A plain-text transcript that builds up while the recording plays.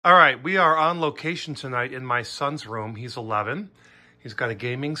All right, we are on location tonight in my son's room. He's 11. He's got a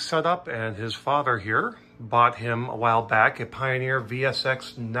gaming setup, and his father here bought him a while back a Pioneer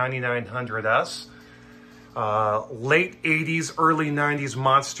VSX 9900S. Late 80s, early 90s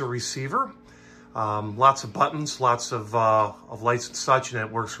monster receiver. Lots of buttons, lots of lights and such, and it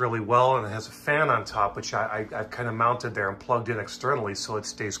works really well. And it has a fan on top, which I've kind of mounted there and plugged in externally so it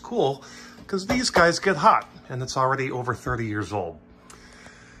stays cool, because these guys get hot, and it's already over 30 years old.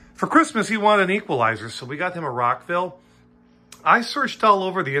 For Christmas, he wanted an equalizer, so we got him a Rockville. I searched all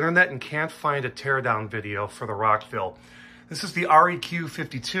over the internet and can't find a teardown video for the Rockville. This is the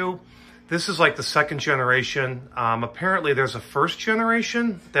REQ42. This is like the second generation. Apparently there's a first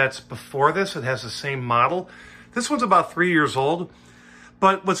generation that's before this. It has the same model. This one's about 3 years old.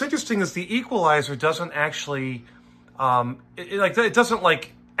 But what's interesting is the equalizer doesn't actually, it doesn't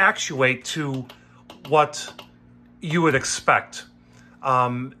like actuate to what you would expect.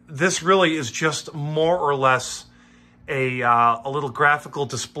 This really is just more or less a little graphical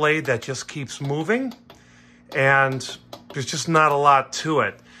display that just keeps moving, and there's just not a lot to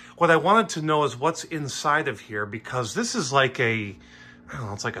it. What I wanted to know is what's inside of here, because this is like I don't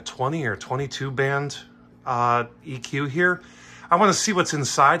know, it's like a 20 or 22 band EQ here. I want to see what's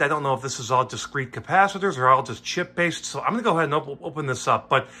inside. I don't know if this is all discrete capacitors or all just chip-based, so I'm going to go ahead and open this up.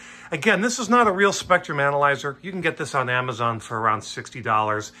 But again, this is not a real spectrum analyzer. You can get this on Amazon for around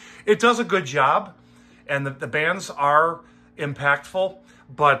 $60. It does a good job, and the bands are impactful,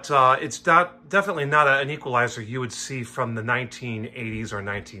 but it's definitely not an equalizer you would see from the 1980s or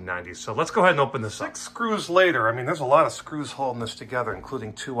 1990s. So let's go ahead and open this up. 6 screws later. I mean, there's a lot of screws holding this together,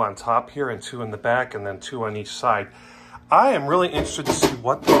 including 2 on top here and 2 in the back, and then 2 on each side. I am really interested to see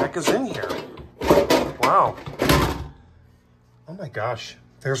what the heck is in here. Wow. Oh my gosh.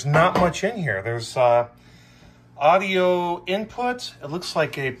 There's not much in here. There's audio input. It looks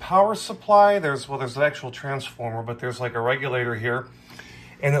like a power supply. There's an actual transformer, but there's like a regulator here.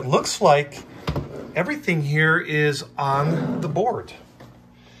 And it looks like everything here is on the board.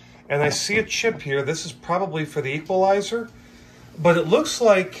 And I see a chip here. This is probably for the equalizer, but it looks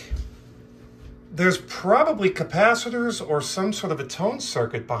like there's probably capacitors or some sort of a tone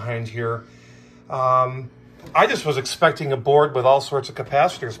circuit behind here. I just was expecting a board with all sorts of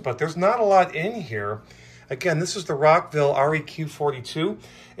capacitors, but there's not a lot in here. Again, this is the Rockville REQ42.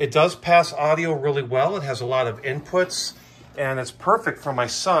 It does pass audio really well. It has a lot of inputs, and it's perfect for my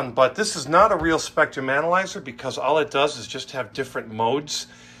son, but this is not a real spectrum analyzer because all it does is just have different modes,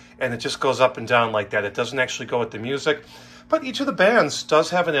 and it just goes up and down like that. It doesn't actually go with the music. But each of the bands does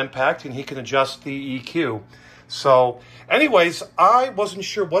have an impact, and he can adjust the EQ. So anyways, I wasn't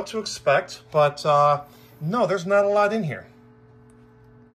sure what to expect, but no, there's not a lot in here.